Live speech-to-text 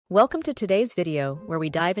Welcome to today's video where we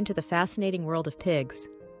dive into the fascinating world of pigs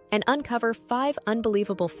and uncover 5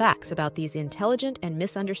 unbelievable facts about these intelligent and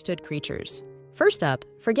misunderstood creatures. First up,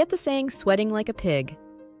 forget the saying sweating like a pig.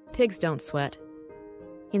 Pigs don't sweat.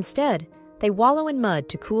 Instead, they wallow in mud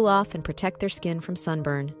to cool off and protect their skin from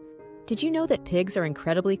sunburn. Did you know that pigs are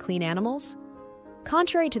incredibly clean animals?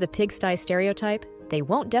 Contrary to the pigsty stereotype, they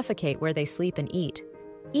won't defecate where they sleep and eat.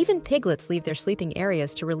 Even piglets leave their sleeping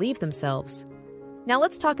areas to relieve themselves. Now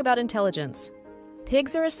let's talk about intelligence.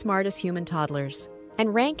 Pigs are as smart as human toddlers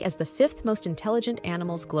and rank as the 5th most intelligent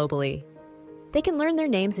animals globally. They can learn their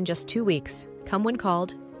names in just 2 weeks, come when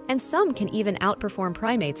called, and some can even outperform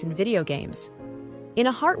primates in video games. In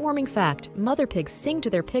a heartwarming fact, mother pigs sing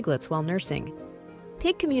to their piglets while nursing.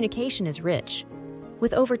 Pig communication is rich,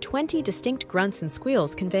 with over 20 distinct grunts and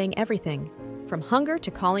squeals conveying everything, from hunger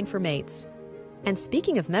to calling for mates. And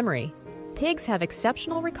speaking of memory, pigs have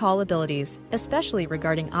exceptional recall abilities, especially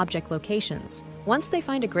regarding object locations. Once they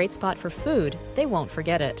find a great spot for food, they won't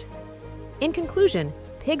forget it. In conclusion,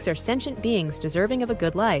 pigs are sentient beings deserving of a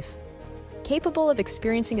good life, capable of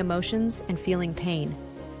experiencing emotions and feeling pain.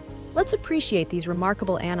 Let's appreciate these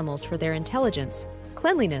remarkable animals for their intelligence,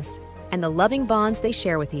 cleanliness, and the loving bonds they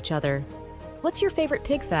share with each other. What's your favorite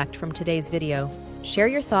pig fact from today's video? Share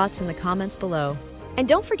your thoughts in the comments below. And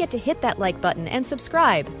don't forget to hit that like button and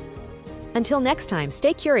subscribe. Until next time,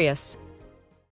 stay curious.